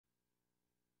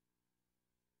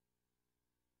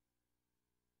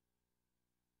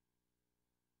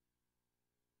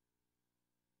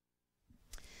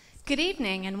Good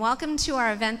evening and welcome to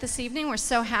our event this evening. We're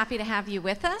so happy to have you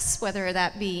with us, whether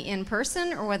that be in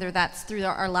person or whether that's through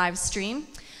our live stream.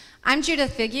 I'm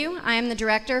Judith Figue. I am the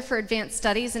Director for Advanced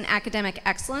Studies and Academic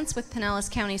Excellence with Pinellas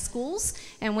County Schools,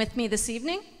 and with me this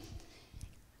evening.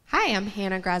 Hi, I'm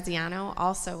Hannah Graziano,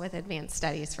 also with Advanced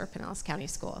Studies for Pinellas County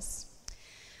Schools.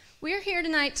 We're here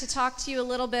tonight to talk to you a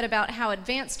little bit about how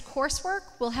advanced coursework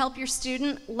will help your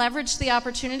student leverage the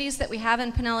opportunities that we have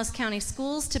in Pinellas County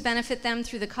Schools to benefit them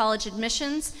through the college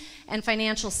admissions and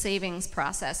financial savings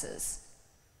processes.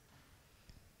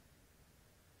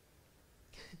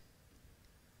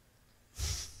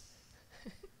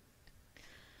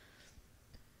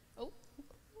 Oh,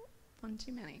 one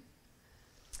too many.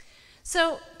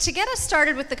 So to get us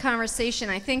started with the conversation,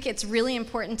 I think it's really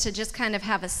important to just kind of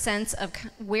have a sense of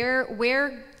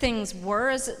where things were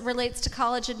as it relates to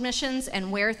college admissions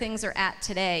and where things are at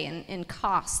today in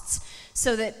costs,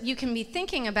 so that you can be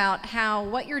thinking about how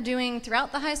what you're doing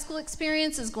throughout the high school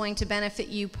experience is going to benefit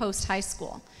you post-high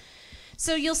school.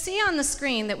 So you'll see on the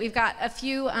screen that we've got a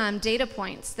few data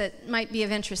points that might be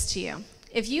of interest to you.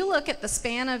 If you look at the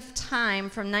span of time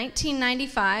from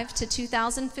 1995 to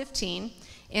 2015,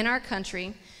 in our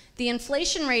country, the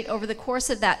inflation rate over the course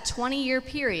of that 20-year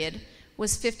period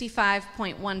was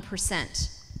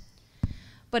 55.1%.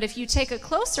 But if you take a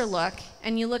closer look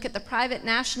and you look at the private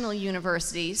national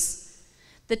universities,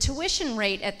 the tuition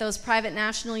rate at those private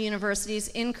national universities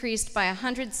increased by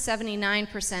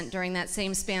 179% during that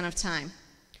same span of time.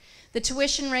 The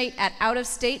tuition rate at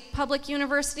out-of-state public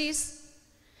universities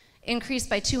increased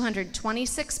by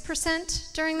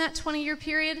 226% during that 20-year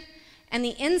period, and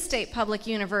the in-state public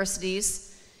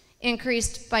universities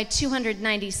increased by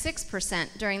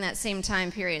 296% during that same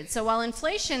time period. So while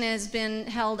inflation has been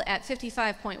held at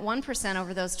 55.1%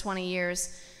 over those 20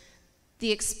 years, the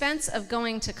expense of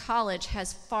going to college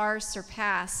has far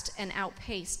surpassed and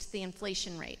outpaced the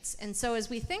inflation rates. And so as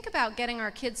we think about getting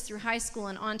our kids through high school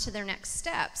and on to their next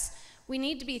steps, we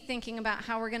need to be thinking about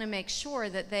how we're going to make sure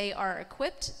that they are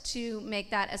equipped to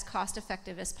make that as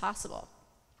cost-effective as possible.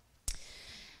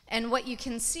 And what you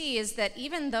can see is that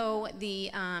even though the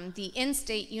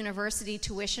in-state university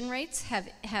tuition rates have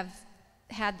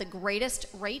had the greatest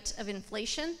rate of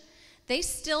inflation, they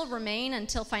still remain,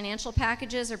 until financial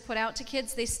packages are put out to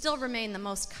kids, they still remain the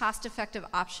most cost-effective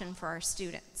option for our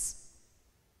students.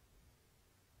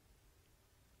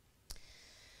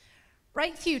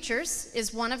 Bright Futures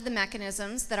is one of the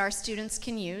mechanisms that our students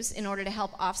can use in order to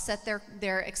help offset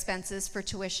their expenses for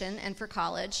tuition and for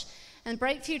college. And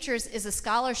Bright Futures is a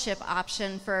scholarship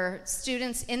option for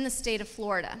students in the state of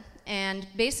Florida. And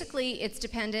basically, it's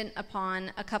dependent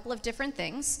upon a couple of different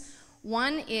things.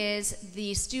 One is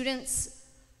the student's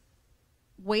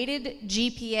weighted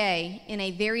GPA in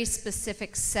a very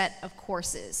specific set of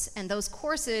courses. And those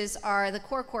courses are the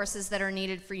core courses that are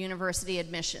needed for university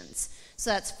admissions. So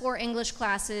that's 4 English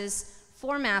classes,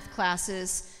 4 math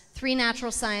classes, 3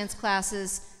 natural science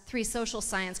classes, 3 social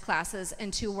science classes,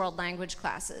 and 2 world language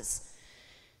classes.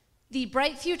 The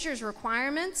Bright Futures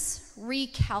requirements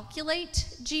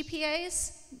recalculate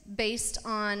GPAs based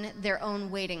on their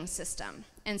own weighting system.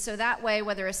 And so that way,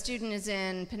 whether a student is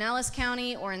in Pinellas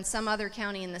County or in some other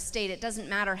county in the state, it doesn't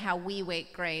matter how we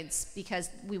weight grades, because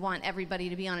we want everybody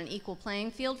to be on an equal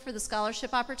playing field for the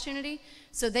scholarship opportunity.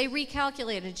 So they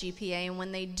recalculate a GPA, and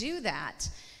when they do that,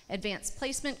 advanced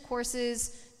placement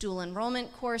courses, dual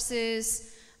enrollment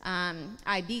courses,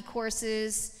 IB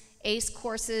courses, ACE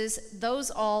courses,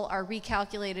 those all are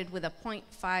recalculated with a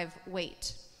 0.5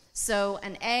 weight. So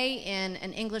an A in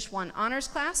an English 1 honors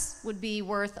class would be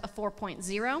worth a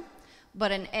 4.0,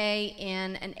 but an A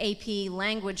in an AP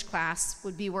language class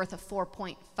would be worth a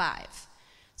 4.5.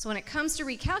 So when it comes to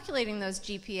recalculating those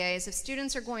GPAs, if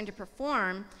students are going to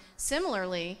perform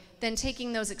similarly, then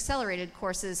taking those accelerated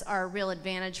courses are a real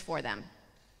advantage for them.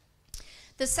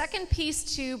 The second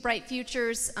piece to Bright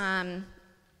Futures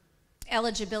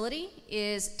eligibility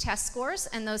is test scores,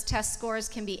 and those test scores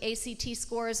can be ACT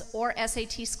scores or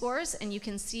SAT scores, and you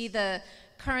can see the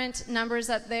current numbers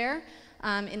up there.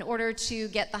 In order to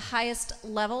get the highest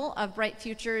level of Bright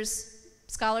Futures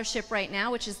scholarship right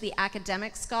now, which is the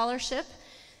academic scholarship,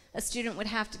 a student would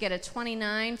have to get a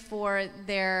 29 for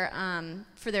their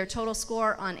total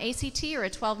score on ACT, or a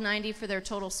 1290 for their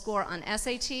total score on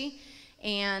SAT,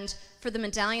 and for the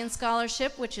medallion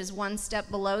scholarship, which is one step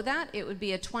below that, it would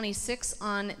be a 26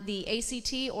 on the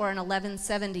ACT or an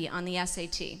 1170 on the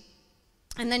SAT.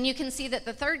 And then you can see that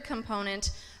the third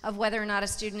component of whether or not a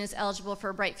student is eligible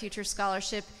for a Bright Future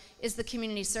scholarship is the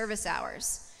community service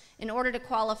hours. In order to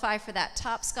qualify for that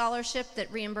top scholarship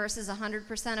that reimburses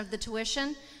 100% of the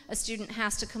tuition, a student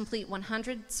has to complete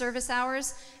 100 service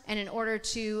hours, and in order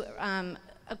to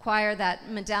acquire that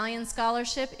medallion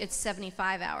scholarship, it's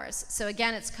 75 hours. So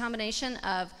again, it's a combination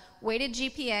of weighted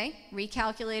GPA,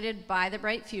 recalculated by the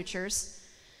Bright Futures,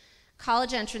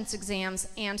 college entrance exams,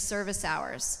 and service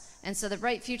hours. And so the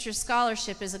Bright Futures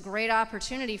Scholarship is a great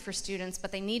opportunity for students,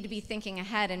 but they need to be thinking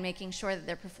ahead and making sure that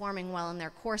they're performing well in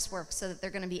their coursework so that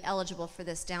they're going to be eligible for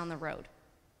this down the road.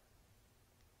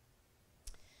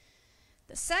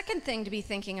 The second thing to be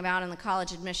thinking about in the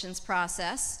college admissions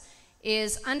process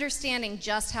is understanding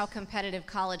just how competitive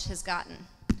college has gotten.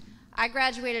 I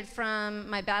graduated from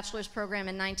my bachelor's program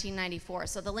in 1994,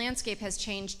 so the landscape has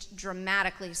changed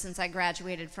dramatically since I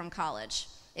graduated from college.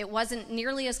 It wasn't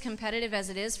nearly as competitive as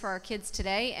it is for our kids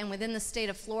today, and within the state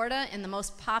of Florida, in the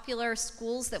most popular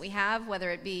schools that we have,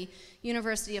 whether it be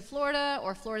University of Florida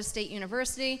or Florida State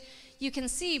University, you can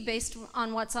see, based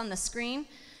on what's on the screen,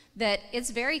 that it's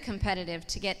very competitive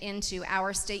to get into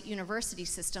our state university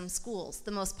system schools, the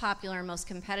most popular and most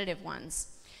competitive ones.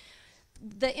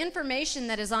 The information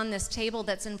that is on this table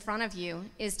that's in front of you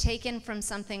is taken from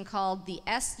something called the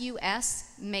SUS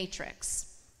matrix.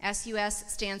 SUS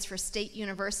stands for State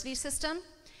University System,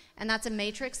 and that's a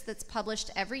matrix that's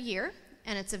published every year,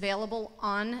 and it's available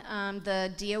on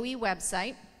the DOE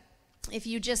website. If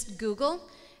you just Google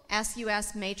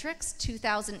SUS Matrix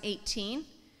 2018,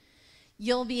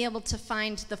 you'll be able to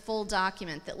find the full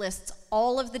document that lists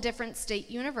all of the different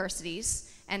state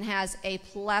universities and has a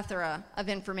plethora of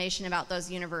information about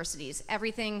those universities.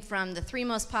 Everything from the 3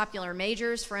 most popular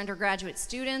majors for undergraduate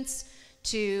students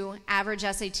to average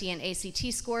SAT and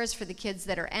ACT scores for the kids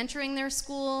that are entering their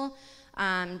school,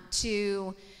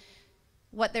 to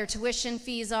what their tuition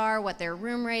fees are, what their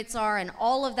room rates are, and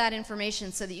all of that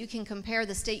information so that you can compare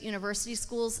the state university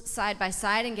schools side by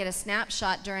side and get a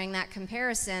snapshot during that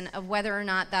comparison of whether or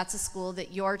not that's a school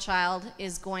that your child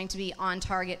is going to be on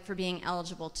target for being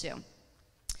eligible to.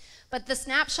 But the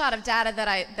snapshot of data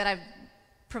that I've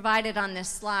provided on this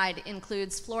slide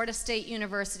includes Florida State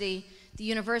University, the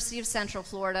University of Central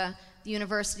Florida, the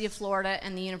University of Florida,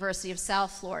 and the University of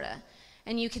South Florida.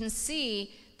 And you can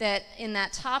see that in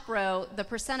that top row, the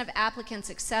percent of applicants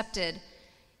accepted,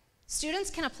 students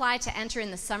can apply to enter in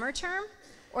the summer term,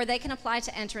 or they can apply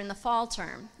to enter in the fall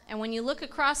term. And when you look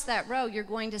across that row, you're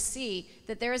going to see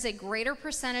that there is a greater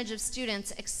percentage of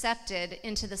students accepted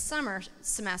into the summer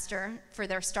semester for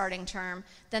their starting term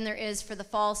than there is for the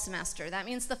fall semester. That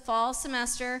means the fall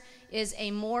semester is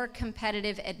a more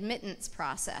competitive admittance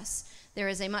process. There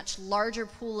is a much larger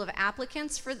pool of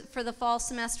applicants for the fall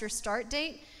semester start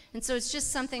date, and so it's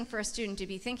just something for a student to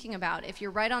be thinking about. If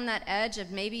you're right on that edge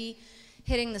of maybe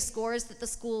hitting the scores that the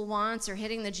school wants or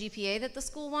hitting the GPA that the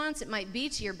school wants, it might be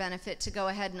to your benefit to go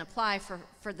ahead and apply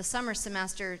for the summer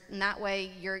semester, and that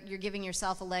way you're giving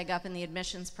yourself a leg up in the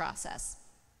admissions process.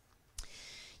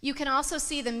 You can also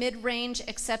see the mid-range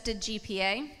accepted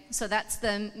GPA. So that's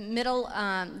the middle,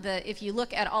 if you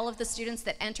look at all of the students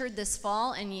that entered this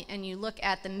fall and you look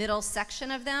at the middle section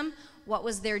of them, what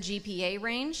was their GPA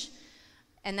range?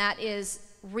 And that is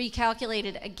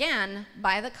recalculated again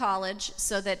by the college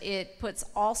so that it puts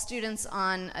all students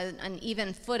on an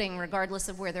even footing regardless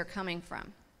of where they're coming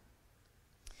from.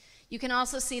 You can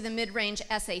also see the mid-range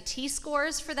SAT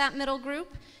scores for that middle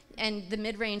group and the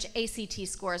mid-range ACT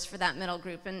scores for that middle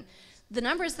group. And the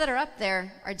numbers that are up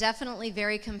there are definitely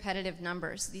very competitive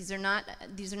numbers. These are not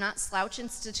slouch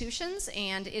institutions,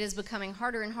 and it is becoming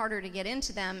harder and harder to get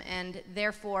into them, and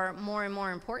therefore more and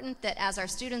more important that as our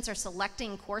students are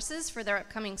selecting courses for their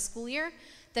upcoming school year,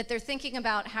 that they're thinking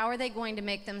about how are they going to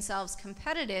make themselves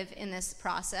competitive in this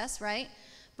process, right?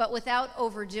 But without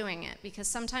overdoing it, because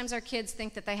sometimes our kids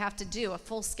think that they have to do a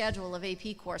full schedule of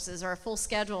AP courses or a full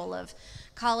schedule of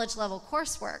college level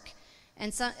coursework.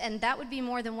 And that would be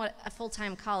more than what a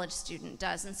full-time college student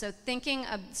does. And so thinking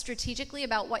strategically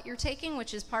about what you're taking,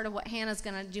 which is part of what Hannah's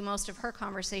going to do most of her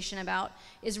conversation about,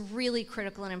 is really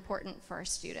critical and important for our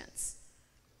students.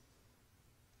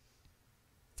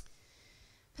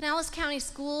 Pinellas County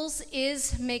Schools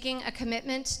is making a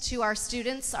commitment to our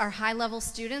students, our high-level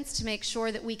students, to make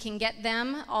sure that we can get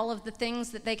them all of the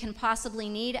things that they can possibly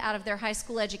need out of their high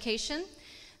school education.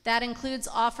 That includes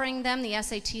offering them the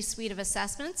SAT suite of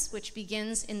assessments, which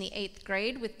begins in the 8th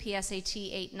grade with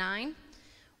PSAT 8-9.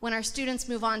 When our students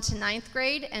move on to 9th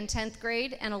grade and 10th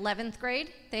grade and 11th grade,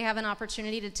 they have an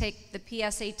opportunity to take the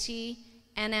PSAT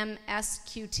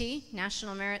NMSQT,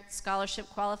 National Merit Scholarship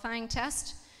Qualifying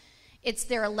Test. It's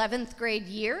their 11th grade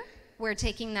year where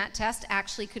taking that test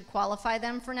actually could qualify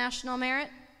them for national merit.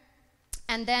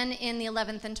 And then in the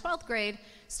 11th and 12th grade,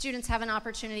 students have an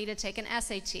opportunity to take an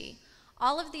SAT.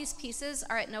 All of these pieces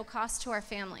are at no cost to our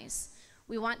families.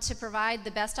 We want to provide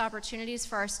the best opportunities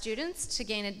for our students to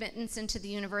gain admittance into the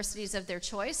universities of their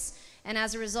choice, and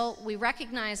as a result, we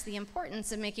recognize the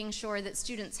importance of making sure that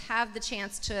students have the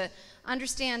chance to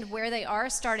understand where they are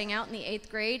starting out in the 8th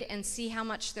grade and see how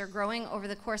much they're growing over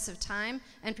the course of time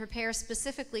and prepare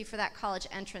specifically for that college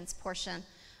entrance portion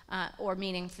or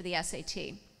meaning for the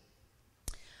SAT.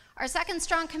 Our second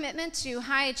strong commitment to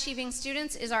high-achieving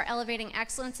students is our Elevating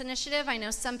Excellence initiative. I know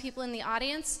some people in the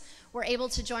audience were able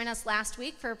to join us last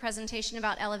week for a presentation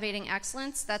about Elevating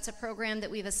Excellence. That's a program that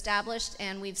we've established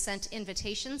and we've sent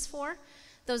invitations for.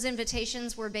 Those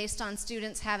invitations were based on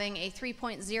students having a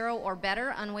 3.0 or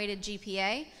better unweighted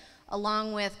GPA,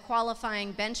 along with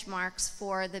qualifying benchmarks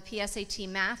for the PSAT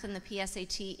Math and the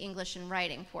PSAT English and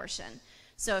Writing portion.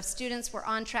 So if students were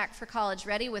on track for college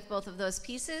ready with both of those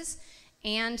pieces,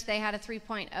 and they had a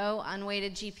 3.0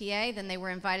 unweighted GPA, then they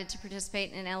were invited to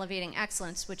participate in Elevating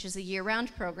Excellence, which is a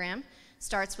year-round program.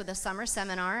 Starts with a summer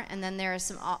seminar, and then there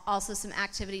are also some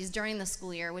activities during the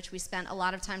school year, which we spent a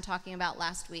lot of time talking about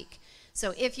last week.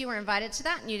 So if you were invited to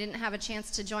that and you didn't have a chance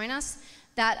to join us,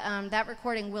 that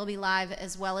recording will be live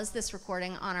as well as this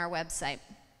recording on our website.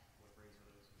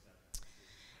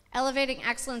 Elevating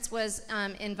Excellence was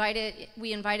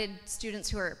we invited students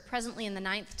who are presently in the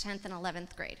 9th, 10th, and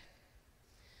 11th grade.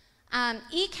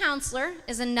 E-Counselor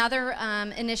is another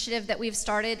initiative that we've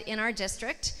started in our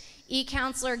district.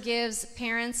 E-Counselor gives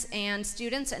parents and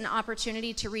students an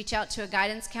opportunity to reach out to a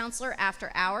guidance counselor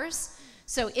after hours.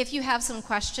 So if you have some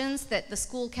questions that the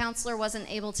school counselor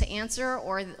wasn't able to answer,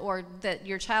 or that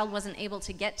your child wasn't able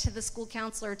to get to the school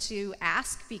counselor to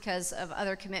ask because of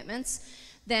other commitments,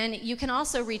 then you can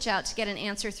also reach out to get an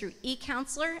answer through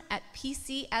eCounselor at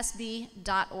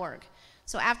pcsb.org.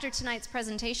 So after tonight's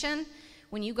presentation,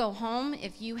 when you go home,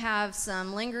 if you have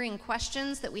some lingering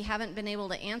questions that we haven't been able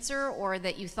to answer or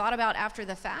that you thought about after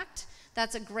the fact,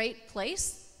 that's a great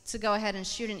place to go ahead and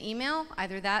shoot an email,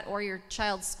 either that or your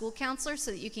child's school counselor,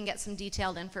 so that you can get some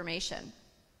detailed information.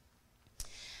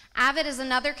 AVID is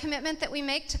another commitment that we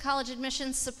make to college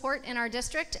admissions support in our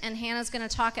district, and Hannah's going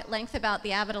to talk at length about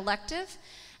the AVID elective.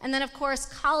 And then, of course,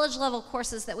 college-level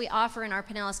courses that we offer in our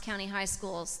Pinellas County high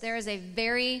schools. There is a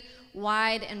very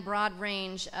wide and broad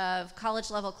range of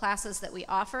college-level classes that we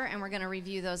offer, and we're going to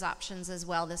review those options as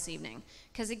well this evening.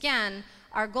 Because, again,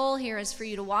 our goal here is for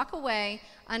you to walk away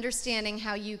understanding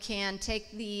how you can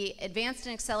take the advanced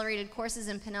and accelerated courses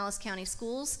in Pinellas County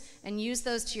schools and use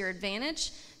those to your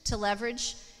advantage to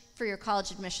leverage for your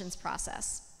college admissions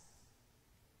process.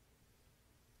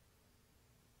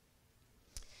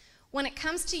 When it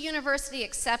comes to university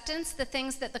acceptance, the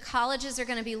things that the colleges are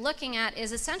going to be looking at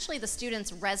is essentially the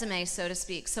student's resume, so to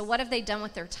speak. So what have they done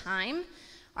with their time?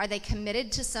 Are they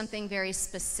committed to something very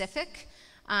specific?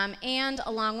 And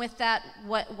along with that,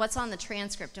 what's on the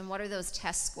transcript and what are those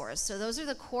test scores? So those are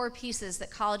the core pieces that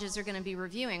colleges are going to be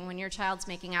reviewing when your child's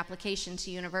making application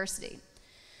to university.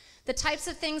 The types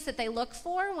of things that they look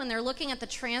for when they're looking at the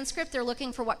transcript, they're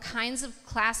looking for what kinds of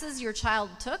classes your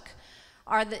child took.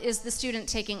 Is the student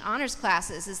taking honors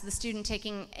classes? Is the student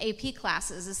taking AP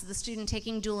classes? Is the student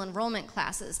taking dual enrollment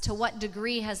classes? To what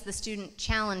degree has the student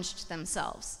challenged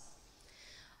themselves?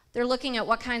 They're looking at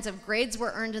what kinds of grades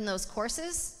were earned in those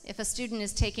courses. If a student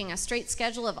is taking a straight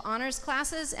schedule of honors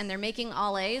classes and they're making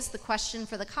all A's, the question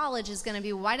for the college is going to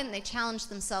be, why didn't they challenge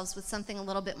themselves with something a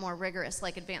little bit more rigorous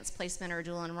like advanced placement or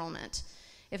dual enrollment?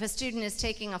 If a student is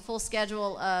taking a full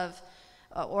schedule of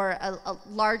or a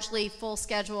largely full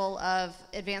schedule of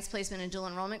advanced placement and dual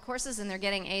enrollment courses and they're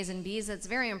getting A's and B's, that's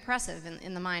very impressive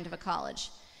in the mind of a college.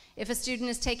 If a student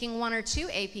is taking 1 or 2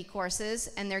 AP courses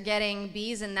and they're getting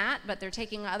B's in that, but they're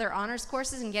taking other honors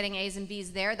courses and getting A's and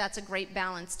B's there, that's a great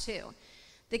balance too.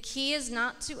 The key is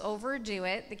not to overdo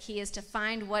it. The key is to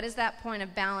find what is that point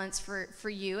of balance for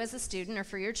you as a student or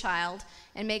for your child,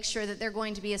 and make sure that they're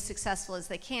going to be as successful as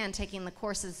they can taking the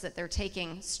courses that they're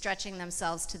taking, stretching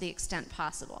themselves to the extent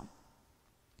possible.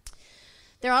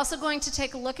 They're also going to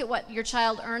take a look at what your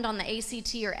child earned on the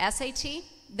ACT or SAT.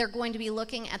 They're going to be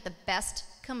looking at the best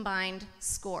combined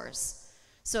scores.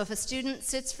 So if a student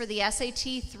sits for the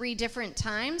SAT 3 different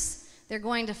times, they're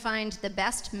going to find the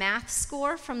best math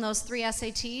score from those 3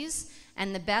 SATs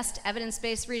and the best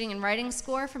evidence-based reading and writing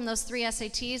score from those 3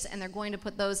 SATs, and they're going to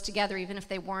put those together even if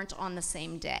they weren't on the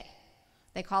same day.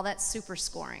 They call that super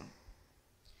scoring.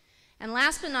 And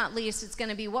last but not least, it's going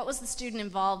to be what was the student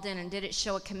involved in and did it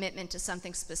show a commitment to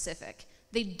something specific.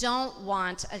 They don't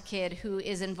want a kid who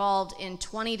is involved in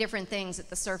 20 different things at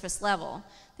the surface level.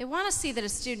 They want to see that a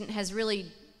student has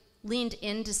really leaned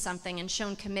into something and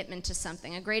shown commitment to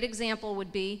something. A great example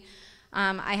would be,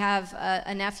 I have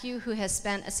a nephew who has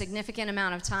spent a significant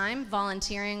amount of time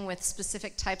volunteering with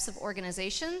specific types of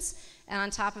organizations, and on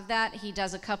top of that, he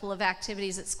does a couple of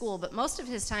activities at school, but most of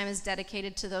his time is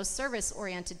dedicated to those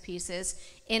service-oriented pieces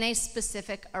in a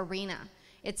specific arena.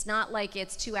 It's not like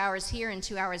it's 2 hours here and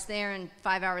 2 hours there and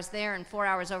 5 hours there and 4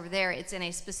 hours over there. It's in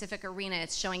a specific arena.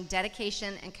 It's showing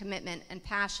dedication and commitment and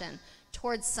passion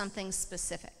towards something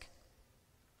specific.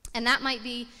 And that might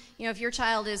be, you know, if your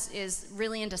child is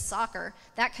really into soccer,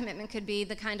 that commitment could be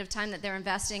the kind of time that they're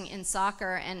investing in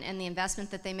soccer and the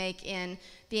investment that they make in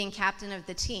being captain of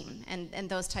the team and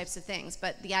those types of things.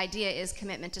 But the idea is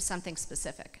commitment to something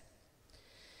specific.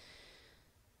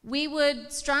 We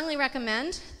would strongly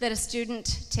recommend that a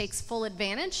student takes full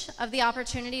advantage of the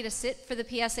opportunity to sit for the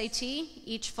PSAT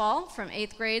each fall from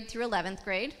 8th grade through 11th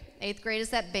grade. 8th grade is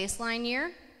that baseline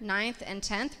year. 9th and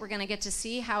 10th, we're going to get to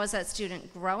see how is that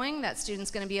student growing. That student's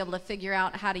going to be able to figure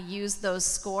out how to use those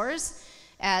scores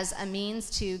as a means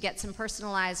to get some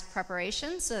personalized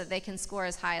preparation so that they can score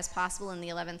as high as possible in the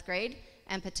 11th grade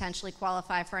and potentially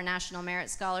qualify for a National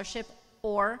Merit Scholarship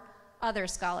or other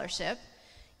scholarship.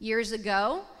 Years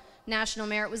ago, National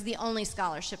Merit was the only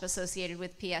scholarship associated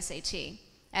with PSAT.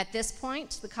 At this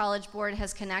point, the College Board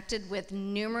has connected with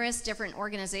numerous different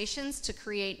organizations to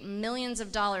create millions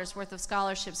of dollars worth of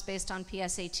scholarships based on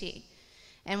PSAT.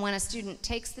 And when a student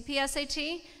takes the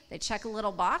PSAT, they check a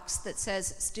little box that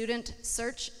says Student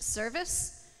Search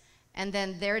Service, and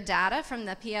then their data from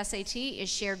the PSAT is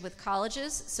shared with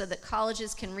colleges so that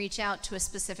colleges can reach out to a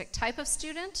specific type of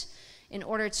student in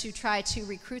order to try to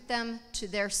recruit them to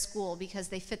their school because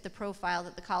they fit the profile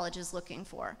that the college is looking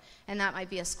for. And that might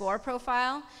be a score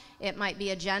profile, it might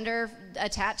be a gender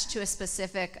attached to a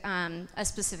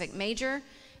specific major.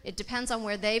 It depends on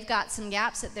where they've got some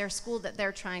gaps at their school that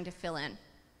they're trying to fill in.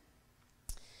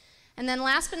 And then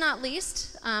last but not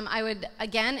least, I would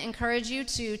again encourage you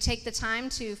to take the time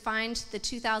to find the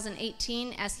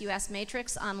 2018 SUS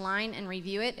matrix online and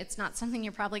review it. It's not something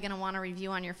you're probably going to want to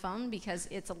review on your phone because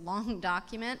it's a long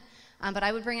document, but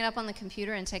I would bring it up on the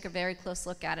computer and take a very close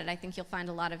look at it. I think you'll find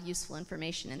a lot of useful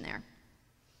information in there.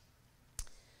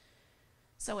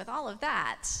 So with all of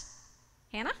that,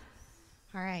 Hannah?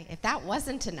 All right, if that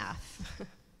wasn't enough.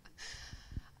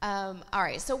 All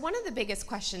right, so one of the biggest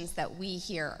questions that we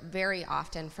hear very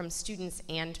often from students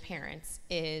and parents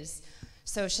is,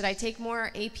 so should I take more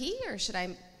AP or should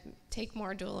I take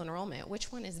more dual enrollment?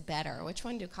 Which one is better? Which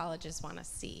one do colleges want to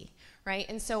see, right?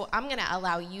 And so I'm going to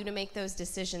allow you to make those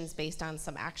decisions based on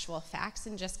some actual facts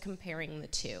and just comparing the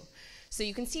two. So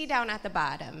you can see down at the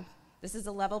bottom, this is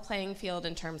a level playing field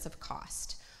in terms of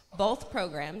cost. Both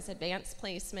programs, advanced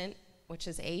placement, which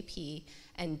is AP,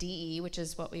 and DE, which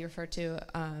is what we refer to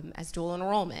as dual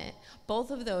enrollment,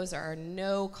 both of those are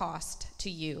no cost to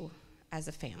you as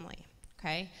a family,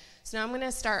 okay? So now I'm gonna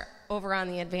start over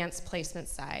on the advanced placement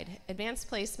side. Advanced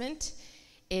placement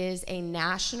is a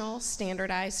national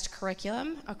standardized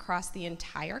curriculum across the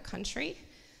entire country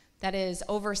that is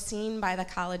overseen by the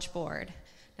College Board.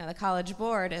 Now the College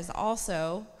Board is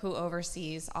also who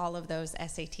oversees all of those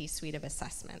SAT suite of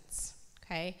assessments,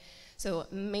 okay? So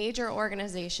major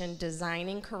organization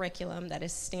designing curriculum that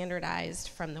is standardized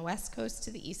from the West Coast to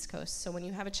the East Coast. So when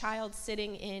you have a child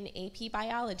sitting in AP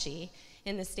biology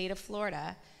in the state of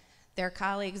Florida, their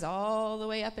colleagues all the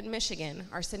way up in Michigan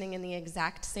are sitting in the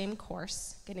exact same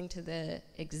course, getting to the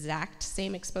exact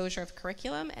same exposure of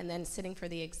curriculum, and then sitting for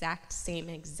the exact same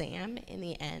exam in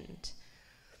the end.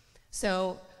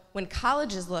 So when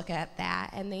colleges look at that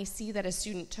and they see that a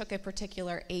student took a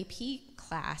particular AP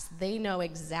class, they know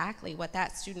exactly what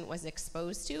that student was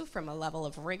exposed to from a level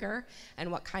of rigor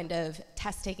and what kind of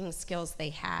test-taking skills they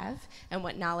have and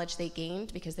what knowledge they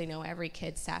gained because they know every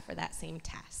kid sat for that same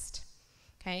test,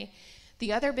 okay?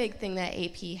 The other big thing that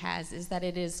AP has is that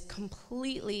it is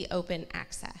completely open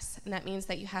access, and that means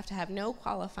that you have to have no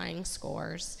qualifying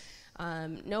scores,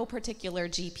 no particular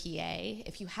GPA.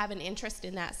 If you have an interest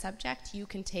in that subject, you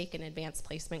can take an advanced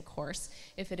placement course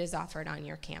if it is offered on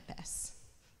your campus.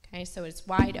 Okay, so it's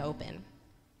wide open.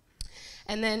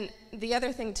 And then the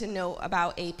other thing to know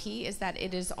about AP is that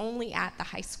it is only at the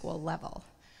high school level.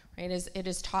 Right? It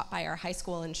is taught by our high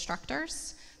school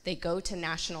instructors. They go to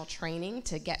national training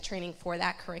to get training for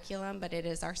that curriculum, but it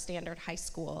is our standard high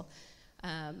school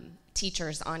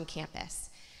teachers on campus.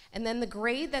 And then the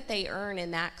grade that they earn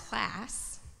in that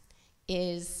class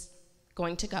is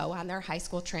going to go on their high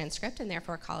school transcript, and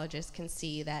therefore colleges can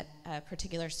see that a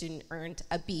particular student earned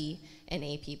a B in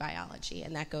AP biology,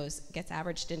 and that gets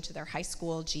averaged into their high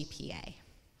school GPA,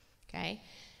 okay?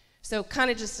 So kind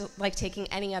of just like taking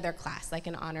any other class, like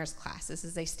an honors class. This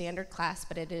is a standard class,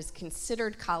 but it is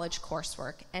considered college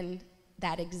coursework, and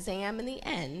that exam in the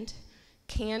end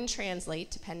can translate,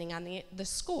 depending on the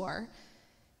score,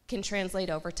 can translate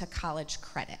over to college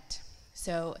credit.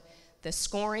 So the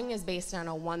scoring is based on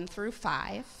a 1 through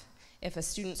 5. If a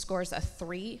student scores a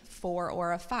 3, 4,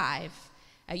 or a 5,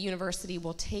 a university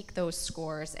will take those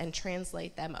scores and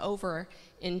translate them over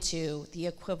into the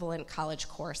equivalent college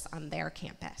course on their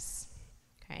campus.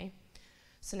 Okay?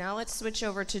 So now let's switch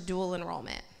over to dual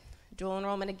enrollment. Dual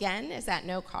enrollment, again, is at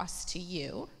no cost to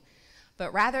you,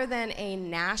 but rather than a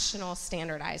national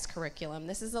standardized curriculum,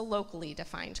 this is a locally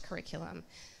defined curriculum.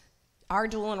 Our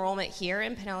dual enrollment here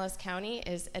in Pinellas County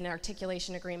is an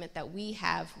articulation agreement that we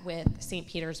have with St.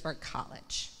 Petersburg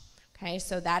College. Okay,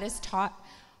 so that is taught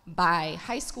by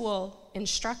high school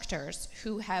instructors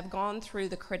who have gone through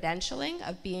the credentialing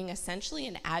of being essentially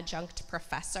an adjunct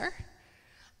professor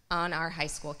on our high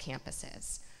school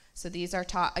campuses. So these are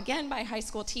taught, again, by high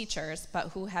school teachers, but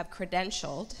who have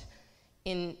credentialed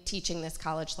in teaching this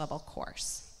college level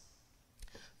course.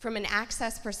 From an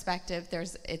access perspective,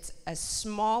 it's a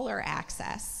smaller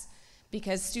access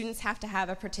because students have to have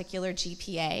a particular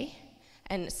GPA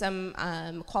and some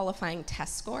qualifying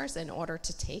test scores in order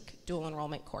to take dual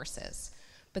enrollment courses.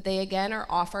 But they, again, are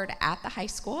offered at the high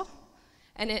school.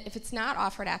 And if it's not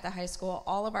offered at the high school,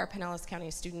 all of our Pinellas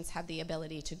County students have the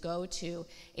ability to go to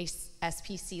a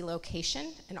SPC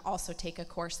location and also take a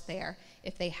course there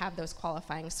if they have those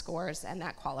qualifying scores and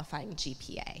that qualifying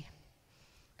GPA.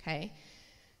 Okay?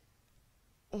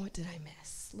 What did I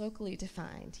miss? Locally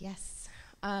defined, yes.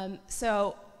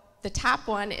 So the top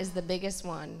one is the biggest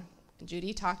one.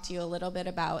 Judy talked to you a little bit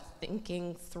about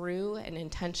thinking through and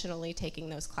intentionally taking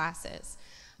those classes.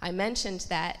 I mentioned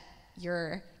that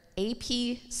your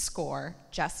AP score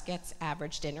just gets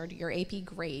averaged in, or your AP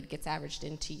grade gets averaged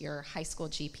into your high school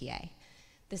GPA.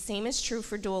 The same is true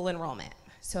for dual enrollment.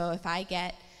 So if I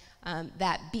get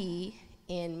that B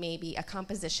in maybe a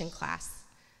composition class,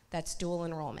 that's dual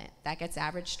enrollment. That gets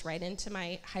averaged right into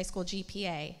my high school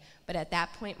GPA, but at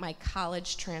that point my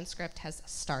college transcript has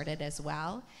started as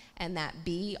well, and that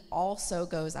B also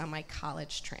goes on my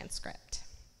college transcript.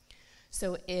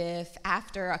 So if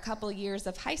after a couple years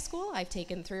of high school I've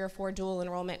taken 3 or 4 dual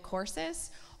enrollment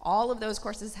courses, all of those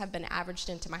courses have been averaged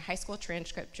into my high school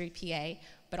transcript GPA,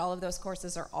 but all of those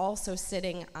courses are also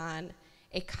sitting on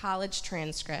a college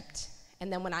transcript, and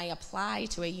then when I apply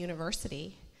to a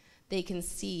university, they can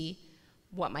see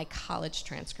what my college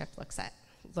transcript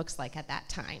looks like at that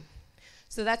time.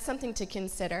 So that's something to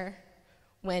consider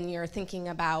when you're thinking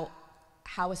about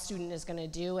how a student is going to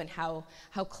do and how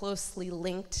closely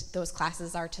linked those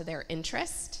classes are to their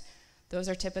interest. Those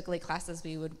are typically classes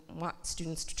we would want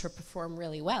students to perform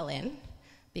really well in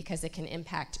because it can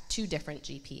impact 2 different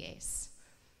GPAs.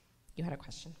 You had a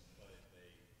question?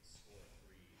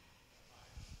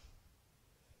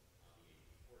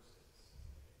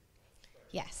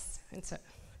 Yes,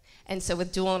 and so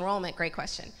with dual enrollment, great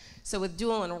question. So with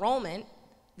dual enrollment,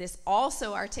 this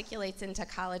also articulates into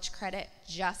college credit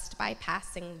just by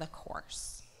passing the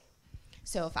course.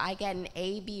 So if I get an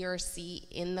A, B, or C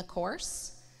in the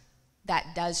course,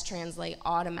 that does translate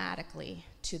automatically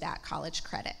to that college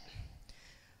credit.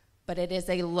 But it is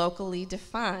a locally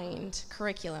defined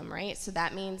curriculum, right? So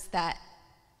that means that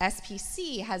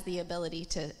SPC has the ability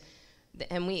to,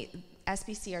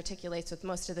 SPC articulates with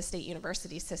most of the state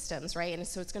university systems, right? And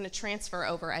so it's going to transfer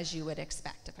over as you would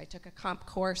expect. If I took a comp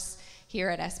course here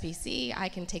at SPC, I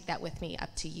can take that with me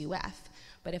up to UF.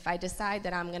 But if I decide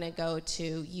that I'm going to go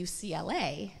to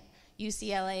UCLA,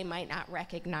 UCLA might not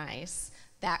recognize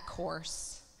that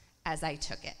course as I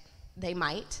took it. They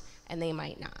might, and they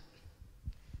might not.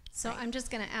 So right. I'm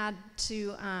just going to add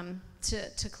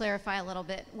to clarify a little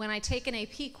bit. When I take an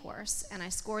AP course and I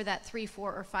score that 3,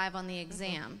 4, or 5 on the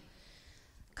exam,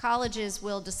 colleges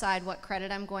will decide what credit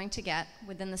I'm going to get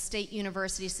within the state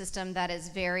university system. That is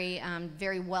very,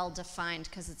 very well defined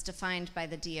because it's defined by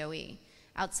the DOE.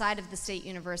 Outside of the state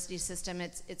university system,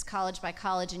 it's college by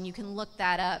college, and you can look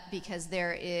that up because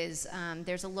there's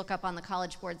a lookup on the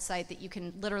College Board site that you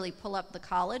can literally pull up the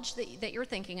college that you're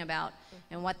thinking about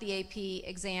and what the AP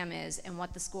exam is and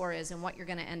what the score is and what you're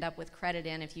going to end up with credit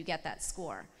in if you get that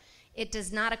score. It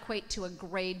does not equate to a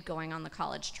grade going on the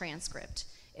college transcript.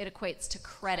 It equates to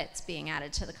credits being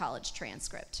added to the college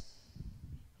transcript.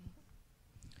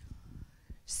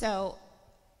 So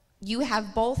you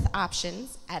have both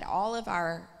options at all of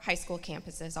our high school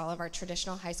campuses, all of our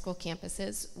traditional high school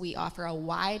campuses. We offer a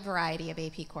wide variety of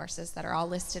AP courses that are all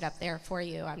listed up there for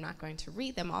you. I'm not going to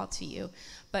read them all to you,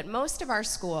 but most of our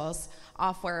schools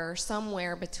offer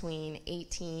somewhere between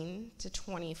 18 to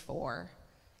 24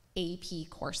 AP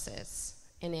courses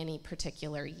in any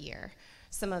particular year.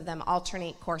 Some of them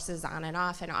alternate courses on and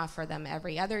off and offer them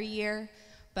every other year,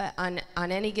 but on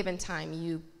any given time,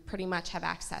 you pretty much have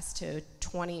access to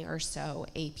 20 or so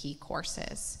AP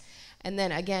courses. And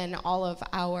then again, all of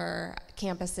our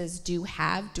campuses do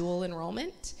have dual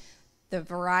enrollment. The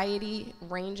variety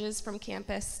ranges from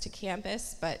campus to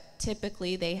campus, but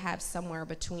typically they have somewhere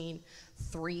between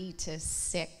 3 to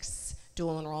 6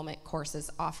 dual enrollment courses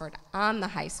offered on the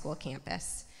high school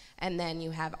campus. And then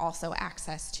you have also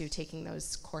access to taking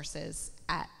those courses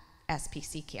at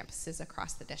SPC campuses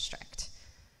across the district.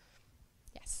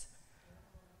 Yes.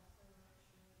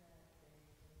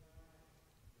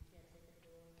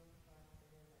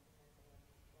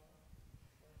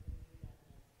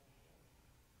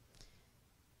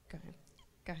 Go ahead.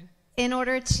 Go ahead. In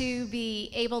order to be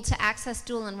able to access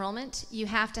dual enrollment, you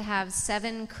have to have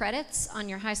 7 credits on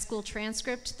your high school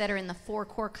transcript that are in the 4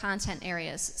 core content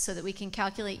areas so that we can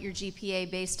calculate your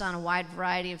GPA based on a wide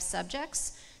variety of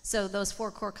subjects. So those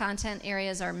 4 core content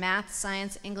areas are math,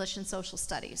 science, English, and social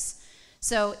studies.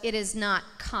 So it is not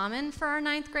common for our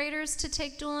 9th graders to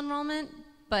take dual enrollment,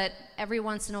 but every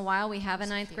once in a while we have a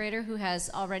 9th grader who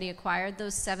has already acquired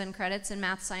those 7 credits in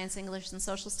math, science, English, and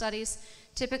social studies.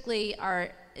 Typically,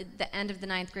 at the end of the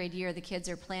 9th grade year, the kids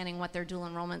are planning what their dual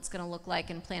enrollment is going to look like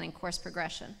and planning course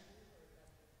progression.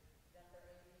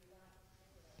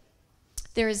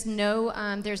 There's no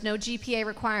GPA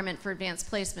requirement for advanced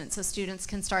placement, so students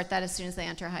can start that as soon as they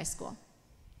enter high school.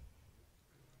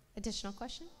 Additional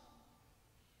question?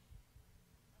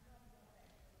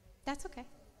 That's okay.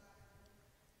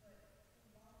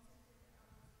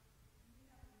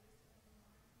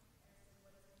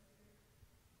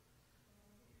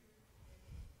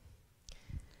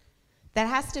 That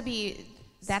has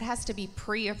to be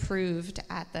pre-approved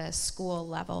at the school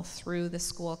level through the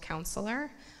school counselor.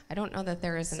 I don't know that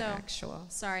there is an actual.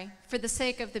 Sorry, for the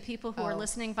sake of the people who are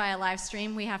listening via live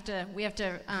stream, we have to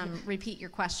repeat your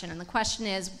question. And the question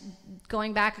is,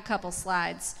 going back a couple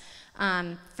slides,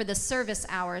 for the service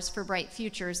hours for Bright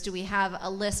Futures, do we have a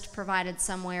list provided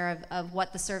somewhere of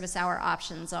what the service hour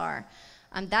options are?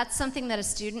 That's something that a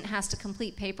student has to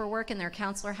complete paperwork and their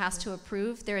counselor has to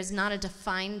approve. There is not a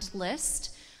defined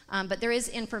list, but there is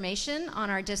information on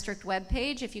our district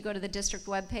webpage. If you go to the district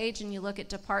webpage and you look at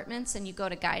departments and you go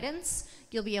to guidance,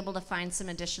 you'll be able to find some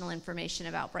additional information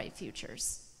about Bright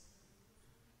Futures.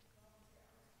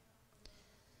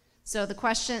 So the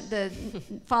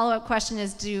follow-up question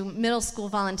is, do middle school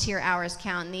volunteer hours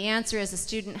count? And the answer is a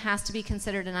student has to be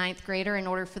considered a 9th grader in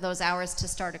order for those hours to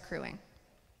start accruing.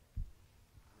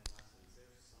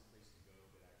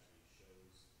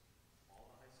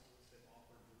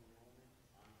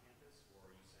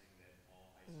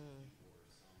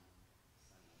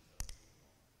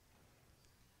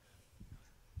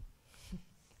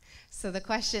 So the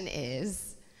question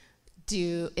is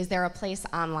there a place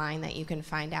online that you can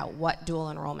find out what dual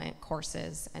enrollment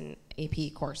courses and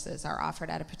AP courses are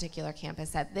offered at a particular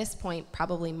campus? At this point,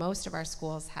 probably most of our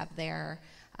schools have their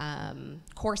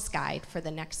course guide for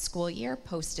the next school year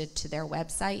posted to their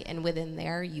website, and within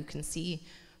there you can see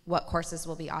what courses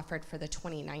will be offered for the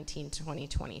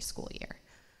 2019-2020 school year.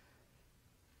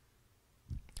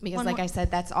 Because like I said,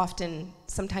 that's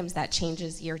sometimes that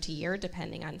changes year to year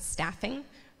depending on staffing,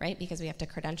 right? Because we have to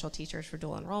credential teachers for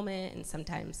dual enrollment, and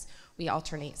sometimes we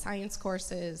alternate science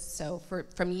courses. So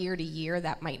from year to year,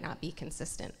 that might not be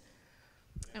consistent.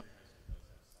 Oh.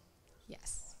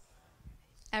 Yes.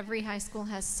 Every high school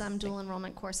has some dual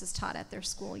enrollment courses taught at their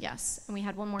school, yes. And we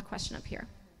had one more question up here.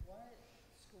 What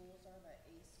schools are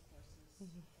the ACE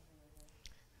courses?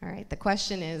 All right, the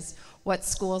question is, what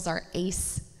schools are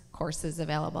ACE courses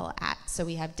available at? So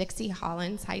we have Dixie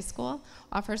Hollins High School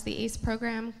offers the ACE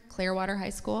program, Clearwater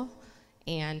High School,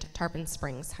 and Tarpon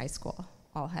Springs High School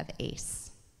all have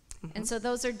ACE. And so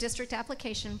those are district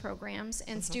application programs,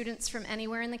 and students from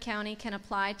anywhere in the county can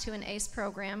apply to an ACE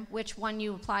program. Which one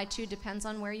you apply to depends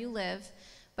on where you live.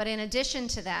 But in addition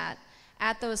to that,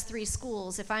 at those 3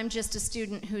 schools, if I'm just a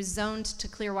student who's zoned to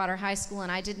Clearwater High School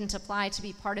and I didn't apply to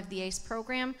be part of the ACE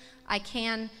program, I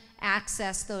can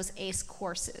access those ACE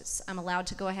courses. I'm allowed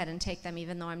to go ahead and take them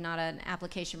even though I'm not an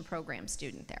application program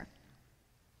student there.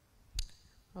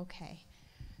 Okay,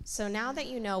 so now that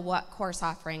you know what course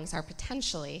offerings are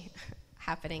potentially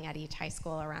happening at each high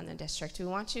school around the district. We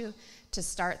want you to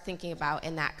start thinking about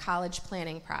in that college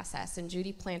planning process, and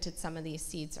Judy planted some of these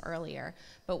seeds earlier,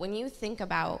 but when you think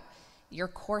about your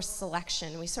course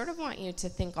selection, we sort of want you to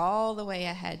think all the way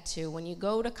ahead to when you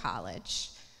go to college,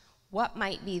 what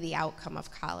might be the outcome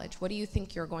of college? What do you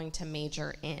think you're going to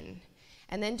major in?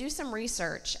 And then do some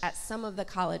research at some of the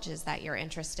colleges that you're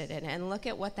interested in and look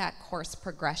at what that course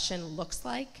progression looks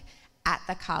like at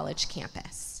the college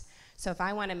campus. So if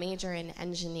I want to major in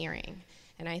engineering,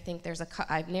 and I think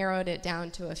I've narrowed it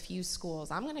down to a few schools,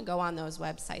 I'm going to go on those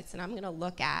websites and I'm going to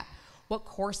look at what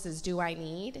courses do I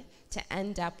need to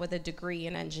end up with a degree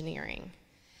in engineering.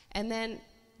 And then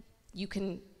you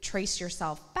can trace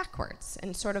yourself backwards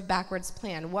and sort of backwards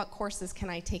plan. What courses can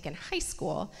I take in high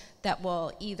school that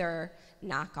will either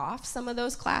knock off some of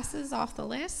those classes off the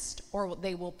list, or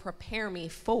they will prepare me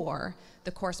for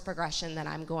the course progression that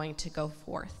I'm going to go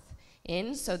forth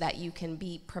in, so that you can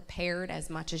be prepared as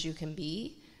much as you can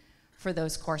be for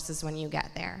those courses when you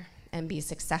get there and be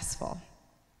successful.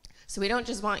 So we don't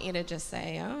just want you to just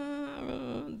say,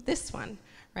 oh, this one,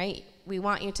 right? We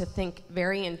want you to think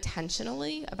very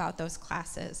intentionally about those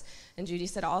classes. And Judy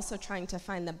said also trying to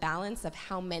find the balance of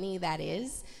how many that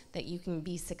is that you can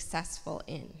be successful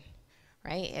in,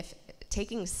 right? If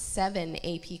taking 7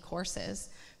 AP courses,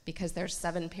 because there's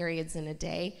 7 periods in a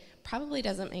day, probably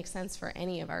doesn't make sense for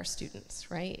any of our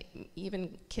students, right?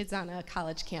 Even kids on a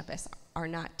college campus are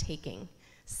not taking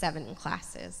 7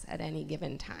 classes at any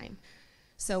given time.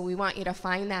 So we want you to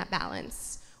find that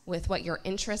balance with what your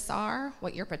interests are,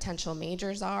 what your potential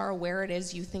majors are, where it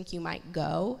is you think you might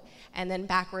go, and then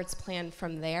backwards plan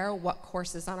from there what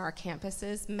courses on our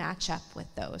campuses match up with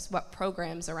those, what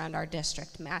programs around our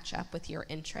district match up with your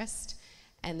interest,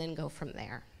 and then go from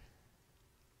there.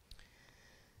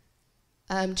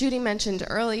 Judy mentioned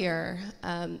earlier,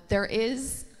 there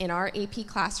is, in our AP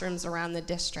classrooms around the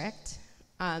district,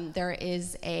 there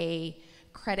is a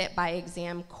credit by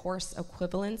exam course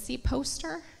equivalency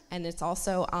poster, and it's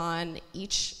also on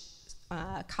each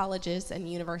college's and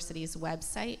university's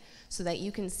website, so that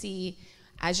you can see,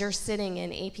 as you're sitting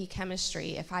in AP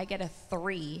chemistry, if I get a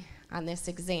 3 on this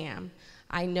exam,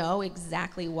 I know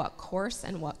exactly what course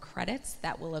and what credits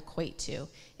that will equate to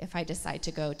if I decide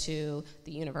to go to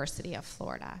the University of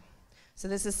Florida. So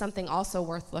this is something also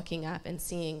worth looking up and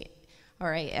seeing, all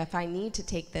right, if I need to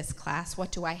take this class,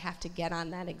 what do I have to get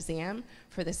on that exam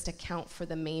for this to count for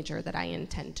the major that I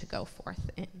intend to go forth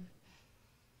in?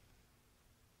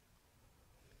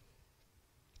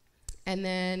 And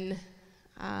then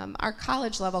our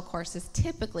college level courses,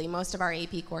 typically most of our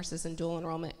AP courses and dual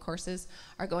enrollment courses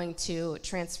are going to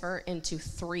transfer into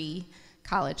 3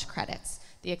 college credits.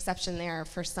 The exception there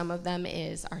for some of them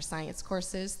is our science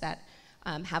courses that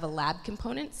have a lab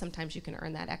component. Sometimes you can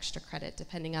earn that extra credit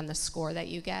depending on the score that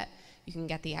you get. You can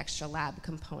get the extra lab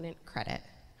component credit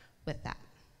with that.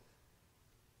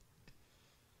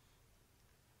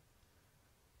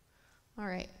 All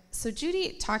right, so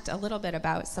Judy talked a little bit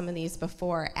about some of these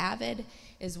before. AVID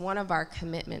is one of our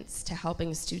commitments to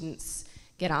helping students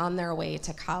get on their way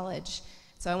to college.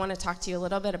 So I want to talk to you a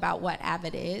little bit about what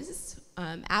AVID is.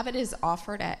 AVID is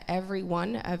offered at every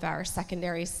one of our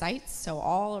secondary sites, so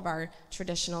all of our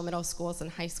traditional middle schools and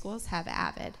high schools have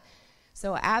AVID.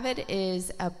 So AVID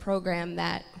is a program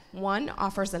that, one,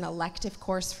 offers an elective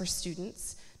course for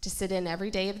students to sit in every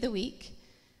day of the week,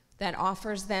 that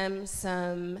offers them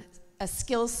a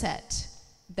skill set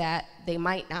that they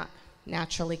might not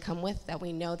naturally come with that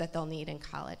we know that they'll need in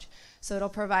college. So it'll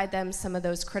provide them some of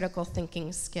those critical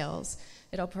thinking skills.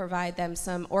 It'll provide them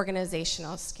some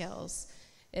organizational skills.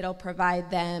 It'll provide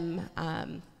them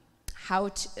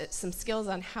some skills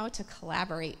on how to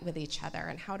collaborate with each other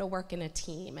and how to work in a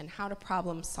team and how to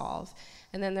problem solve.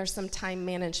 And then there's some time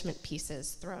management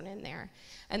pieces thrown in there.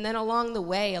 And then along the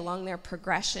way, along their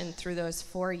progression through those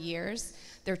 4 years,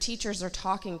 their teachers are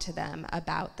talking to them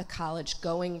about the college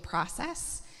going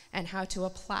process and how to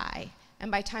apply.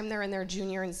 And by the time they're in their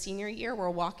junior and senior year, we're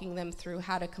walking them through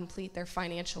how to complete their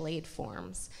financial aid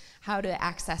forms, how to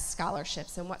access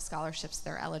scholarships and what scholarships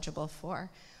they're eligible for.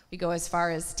 We go as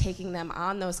far as taking them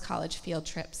on those college field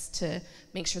trips to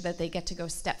make sure that they get to go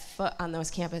step foot on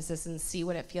those campuses and see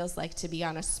what it feels like to be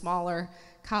on a smaller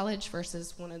college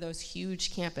versus one of those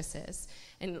huge campuses,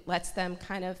 and lets them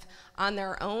kind of on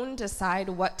their own decide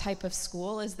what type of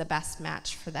school is the best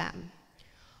match for them.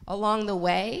 Along the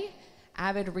way,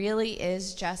 AVID really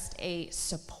is just a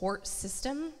support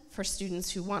system for students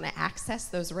who want to access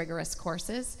those rigorous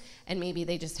courses, and maybe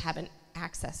they just haven't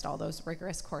accessed all those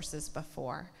rigorous courses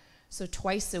before. So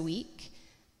twice a week,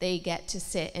 they get to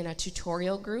sit in a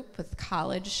tutorial group with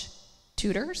college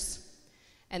tutors,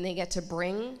 and they get to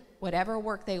bring whatever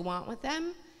work they want with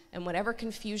them, and whatever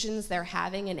confusions they're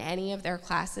having in any of their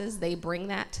classes, they bring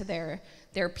that to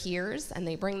their peers, and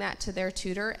they bring that to their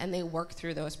tutor, and they work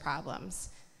through those problems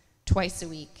twice a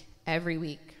week, every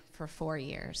week for 4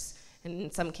 years, and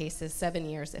in some cases 7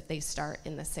 years if they start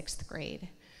in the 6th grade.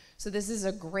 So this is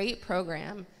a great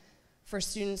program for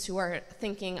students who are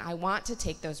thinking, I want to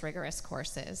take those rigorous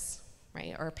courses,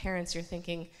 right? Or parents, you're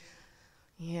thinking,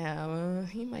 yeah, well,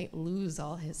 he might lose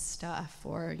all his stuff,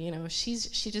 or she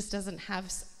just doesn't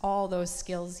have all those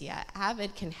skills yet.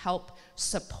 Avid can help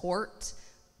support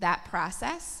that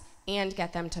process and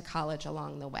get them to college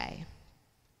along the way.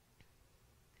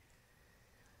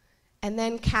 And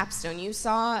then capstone. You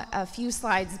saw a few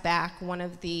slides back one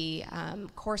of the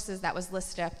courses that was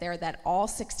listed up there that all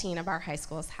 16 of our high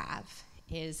schools have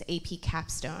is AP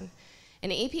Capstone.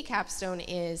 And AP Capstone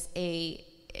is a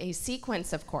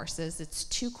sequence of courses. It's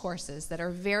 2 courses that are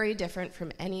very different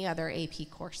from any other AP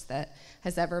course that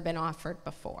has ever been offered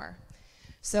before.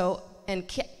 So, and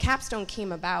Capstone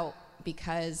came about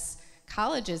because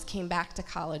colleges came back to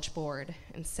College Board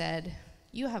and said,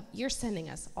 you're sending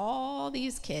us all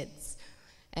these kids,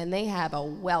 and they have a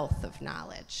wealth of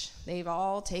knowledge. They've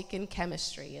all taken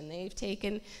chemistry, and they've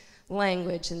taken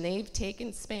language, and they've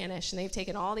taken Spanish, and they've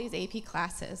taken all these AP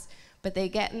classes, but they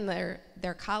get in their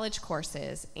college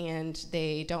courses, and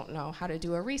they don't know how to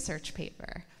do a research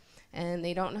paper, and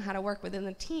they don't know how to work within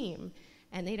the team,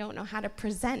 and they don't know how to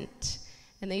present,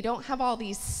 and they don't have all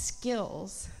these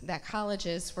skills that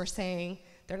colleges were saying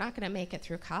they're not going to make it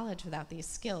through college without these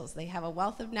skills. They have a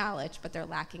wealth of knowledge, but they're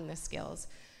lacking the skills.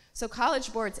 So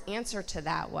College Board's answer to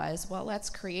that was, well, let's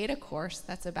create a course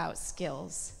that's about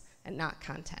skills and not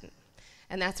content.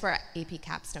 And that's where AP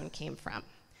Capstone came from.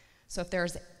 So if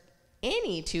there's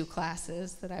any 2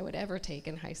 classes that I would ever take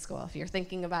in high school, if you're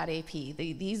thinking about AP,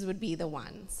 these would be the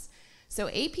ones. So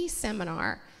AP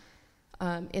Seminar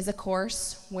is a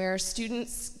course where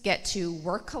students get to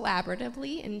work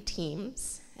collaboratively in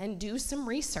teams and do some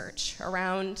research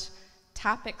around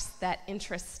topics that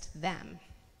interest them.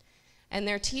 And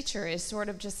their teacher is sort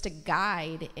of just a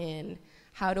guide in,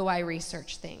 how do I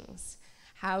research things?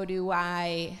 How do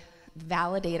I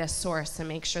validate a source and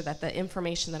make sure that the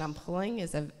information that I'm pulling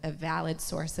is a valid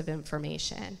source of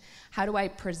information? How do I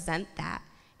present that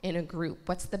in a group?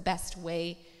 What's the best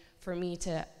way for me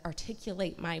to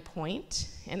articulate my point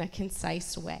in a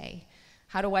concise way?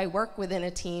 How do I work within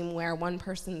a team where one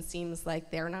person seems like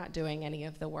they're not doing any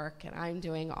of the work and I'm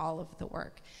doing all of the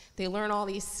work? They learn all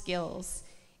these skills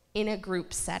in a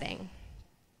group setting.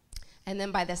 And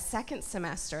then by the 2nd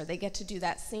semester, they get to do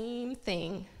that same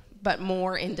thing, but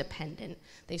more independent.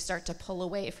 They start to pull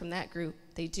away from that group.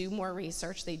 They do more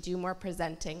research, they do more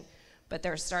presenting, but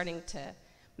they're starting to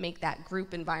make that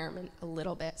group environment a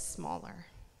little bit smaller.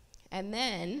 And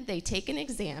then they take an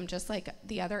exam, just like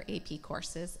the other AP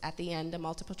courses, at the end, a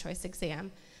multiple choice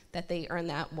exam that they earn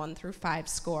that 1 through 5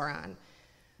 score on.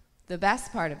 The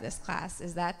best part of this class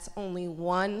is that's only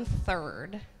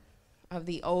 1/3 of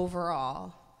the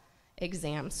overall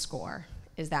exam score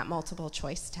is that multiple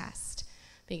choice test.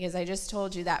 Because I just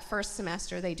told you that first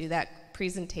semester they do that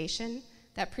presentation.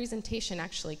 That presentation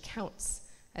actually counts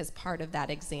as part of that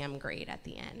exam grade at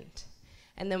the end.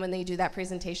 And then when they do that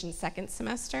presentation 2nd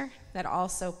semester, that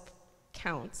also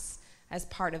counts as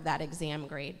part of that exam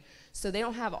grade. So they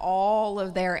don't have all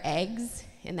of their eggs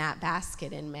in that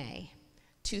basket in May.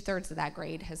 2/3 of that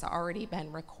grade has already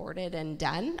been recorded and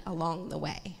done along the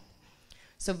way.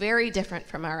 So very different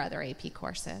from our other AP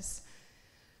courses.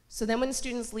 So then when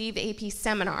students leave AP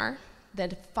Seminar,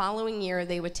 the following year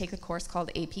they would take a course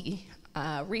called AP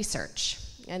Research.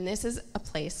 And this is a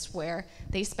place where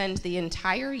they spend the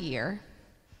entire year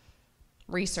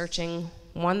researching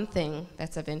one thing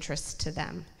that's of interest to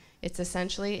them. It's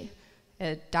essentially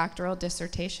a doctoral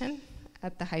dissertation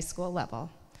at the high school level.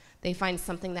 They find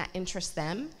something that interests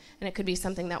them, and it could be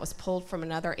something that was pulled from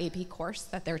another AP course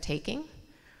that they're taking,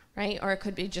 right? Or it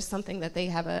could be just something that they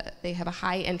have a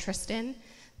high interest in.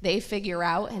 They figure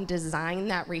out and design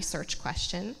that research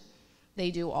question.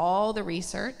 They do all the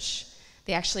research.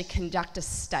 They actually conduct a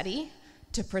study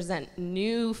to present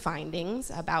new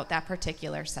findings about that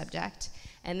particular subject,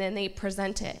 and then they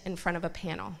present it in front of a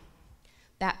panel.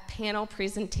 That panel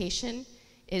presentation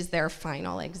is their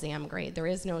final exam grade. There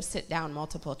is no sit-down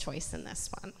multiple choice in this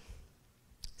one.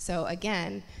 So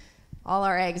again, all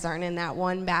our eggs aren't in that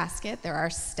one basket. There are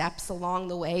steps along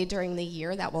the way during the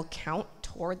year that will count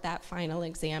toward that final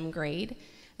exam grade,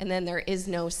 and then there is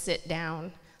no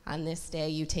sit-down on this day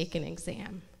you take an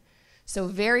exam. So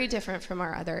very different from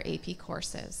our other AP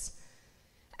courses.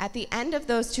 At the end of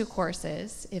those 2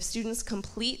 courses, if students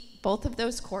complete both of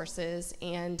those courses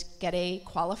and get a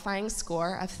qualifying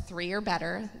score of 3 or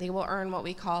better, they will earn what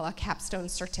we call a capstone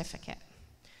certificate.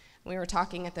 We were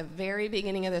talking at the very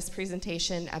beginning of this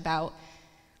presentation about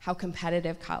how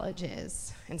competitive college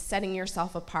is and setting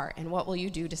yourself apart, and what will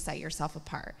you do to set yourself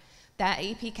apart. That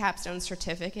AP capstone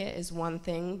certificate is one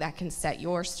thing that can set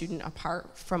your student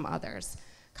apart from others.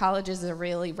 Colleges are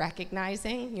really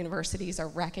recognizing, universities are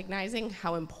recognizing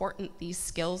how important these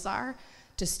skills are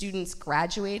to students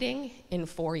graduating in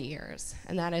 4 years.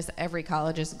 And that is every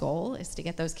college's goal, is to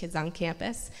get those kids on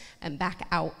campus and back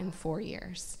out in 4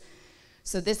 years.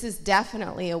 So this is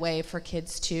definitely a way for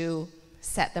kids to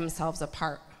set themselves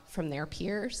apart from their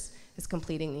peers, is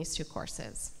completing these 2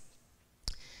 courses.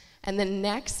 And the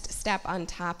next step on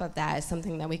top of that is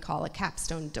something that we call a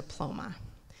capstone diploma.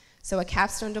 So a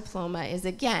capstone diploma is,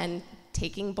 again,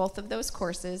 taking both of those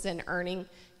courses and earning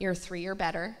your 3 or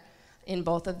better in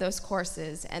both of those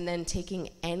courses, and then taking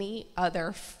any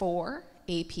other 4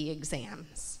 AP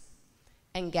exams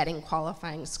and getting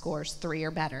qualifying scores 3 or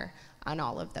better on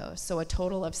all of those. So a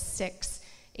total of 6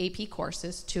 AP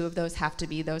courses. 2 of those have to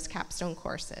be those capstone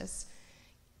courses.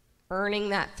 Earning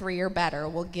that 3 or better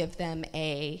will give them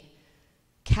a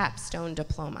capstone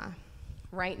diploma.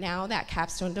 Right now, that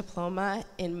capstone diploma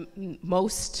in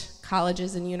most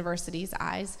colleges and universities'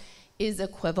 eyes is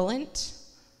equivalent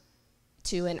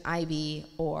to an IB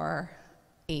or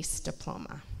ACE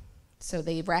diploma. So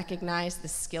they recognize the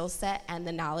skill set and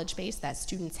the knowledge base that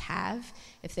students have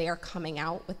if they are coming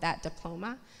out with that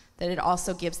diploma, that it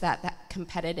also gives that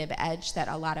competitive edge that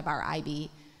a lot of our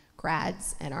IB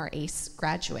grads and our ACE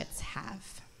graduates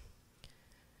have.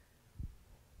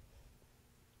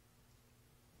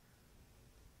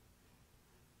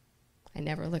 I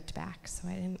never looked back, so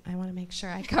I want to make sure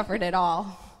I covered it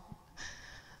all.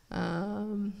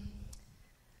 The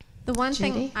one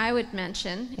Judy? thing I would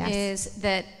mention Yes. is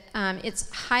that it's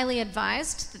highly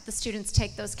advised that the students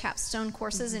take those capstone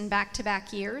courses in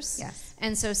back-to-back years. Yes.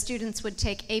 And so students would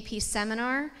take AP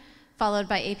Seminar, followed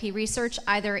by AP Research,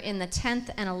 either in the 10th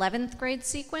and 11th grade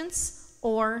sequence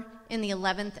or in the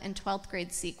 11th and 12th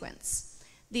grade sequence.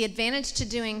 The advantage to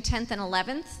doing 10th and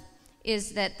 11th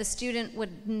is that the student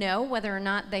would know whether or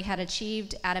not they had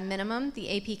achieved at a minimum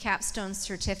the AP Capstone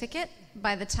certificate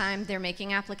by the time they're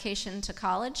making application to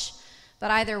college. But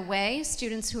either way,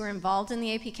 students who are involved in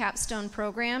the AP Capstone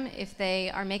program, if they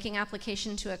are making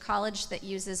application to a college that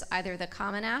uses either the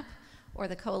Common App or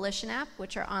the Coalition app,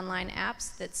 which are online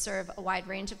apps that serve a wide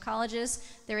range of colleges,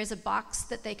 there is a box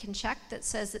that they can check that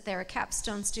says that they're a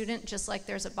capstone student, just like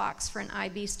there's a box for an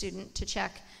IB student to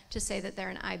check to say that they're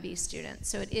an IB student.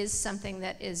 So it is something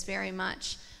that is very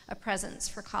much a presence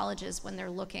for colleges when they're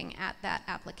looking at that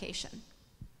application.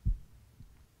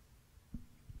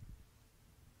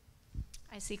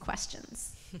 I see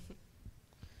questions.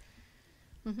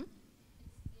 Mm-hmm.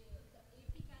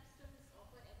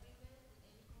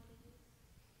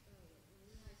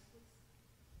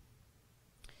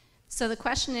 So the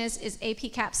question is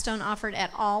AP Capstone offered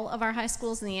at all of our high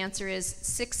schools? And the answer is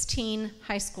 16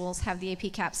 high schools have the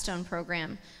AP Capstone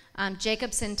program.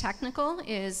 Jacobson Technical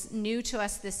is new to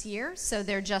us this year, so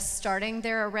they're just starting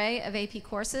their array of AP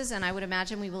courses, and I would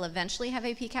imagine we will eventually have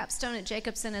AP Capstone at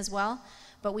Jacobson as well,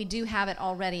 but we do have it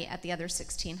already at the other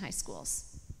 16 high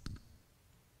schools.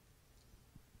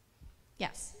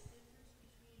 Yes?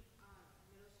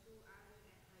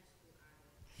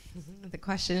 The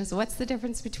question is, what's the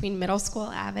difference between middle school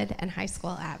AVID and high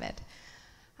school AVID?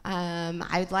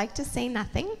 I would like to say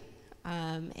nothing.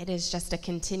 It is just a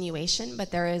continuation,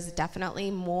 but there is definitely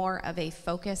more of a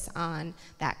focus on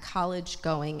that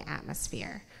college-going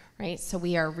atmosphere, right? So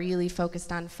we are really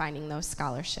focused on finding those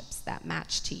scholarships that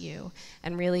match to you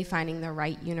and really finding the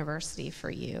right university for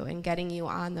you and getting you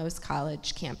on those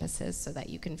college campuses so that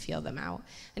you can feel them out.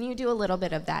 And you do a little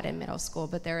bit of that in middle school,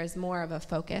 but there is more of a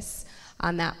focus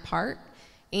on that part,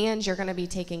 and you're going to be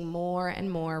taking more and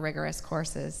more rigorous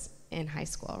courses in high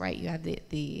school, right? You have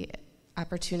the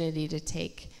opportunity to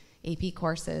take AP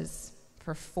courses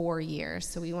for 4 years,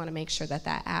 so we want to make sure that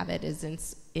that AVID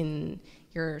is in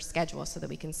your schedule so that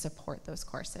we can support those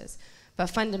courses. But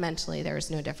fundamentally, there is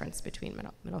no difference between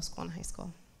middle school and high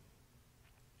school.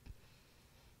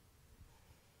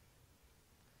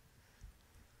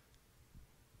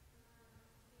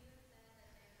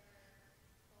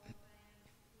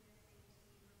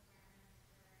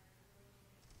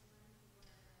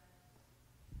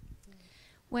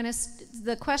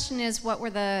 The question is, what were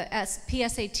the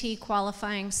PSAT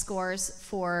qualifying scores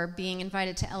for being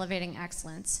invited to Elevating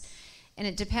Excellence? And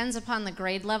it depends upon the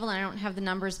grade level, and I don't have the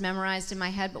numbers memorized in my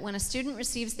head, but when a student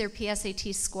receives their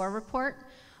PSAT score report,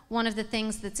 one of the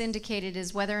things that's indicated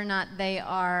is whether or not they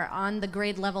are on the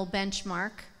grade level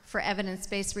benchmark for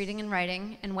evidence-based reading and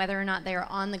writing, and whether or not they are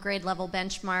on the grade level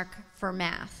benchmark for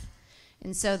math.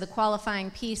 And so the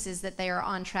qualifying piece is that they are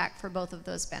on track for both of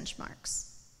those benchmarks.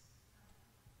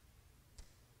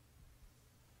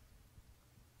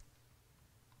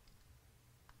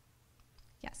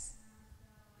 Yes.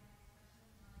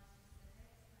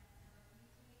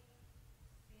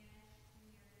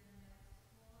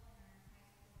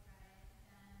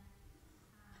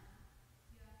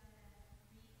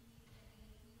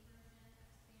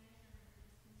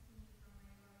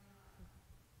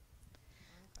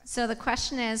 So the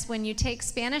question is, when you take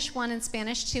Spanish 1 and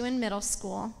Spanish 2 in middle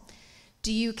school,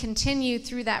 do you continue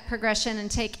through that progression and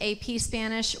take AP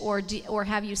Spanish, or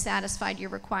have you satisfied your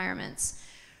requirements?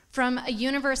 From a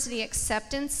university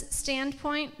acceptance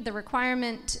standpoint,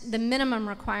 the minimum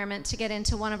requirement to get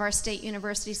into one of our state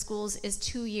university schools is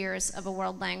 2 years of a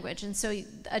world language. And so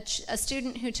a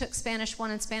student who took Spanish 1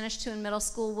 and Spanish 2 in middle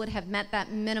school would have met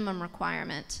that minimum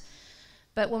requirement.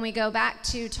 But when we go back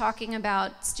to talking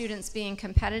about students being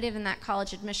competitive in that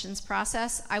college admissions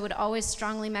process, I would always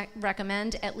strongly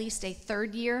recommend at least a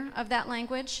third year of that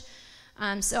language.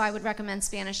 So I would recommend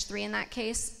Spanish 3 in that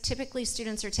case. Typically,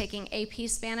 students are taking AP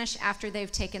Spanish after they've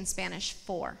taken Spanish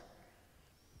 4.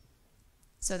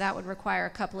 So that would require a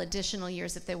couple additional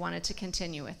years if they wanted to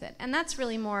continue with it. And that's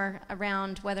really more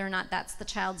around whether or not that's the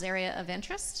child's area of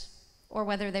interest, or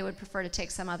whether they would prefer to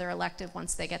take some other elective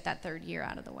once they get that third year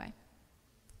out of the way.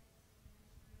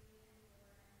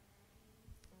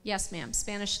 Yes, ma'am.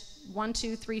 Spanish 1,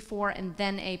 2, 3, 4, and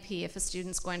then AP if a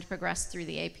student's going to progress through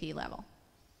the AP level.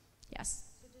 Yes.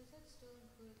 So does that still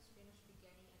include Spanish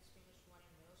beginning and Spanish 1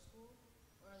 in middle school,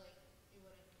 or like it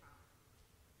wouldn't count?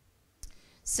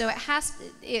 So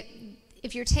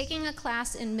if you're taking a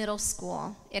class in middle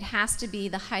school, it has to be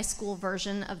the high school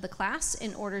version of the class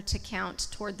in order to count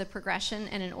toward the progression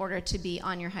and in order to be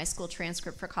on your high school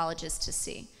transcript for colleges to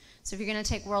see. So if you're going to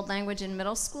take world language in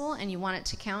middle school and you want it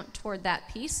to count toward that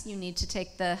piece, you need to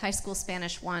take the high school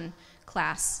Spanish 1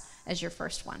 class as your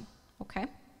first one, okay?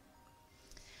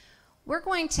 We're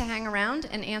going to hang around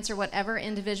and answer whatever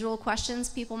individual questions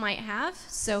people might have,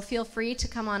 so feel free to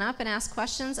come on up and ask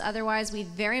questions. Otherwise, we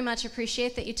very much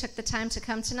appreciate that you took the time to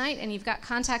come tonight, and you've got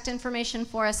contact information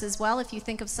for us as well. If you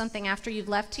think of something after you've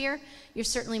left here, you're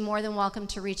certainly more than welcome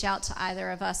to reach out to either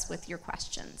of us with your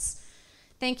questions.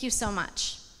 Thank you so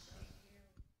much.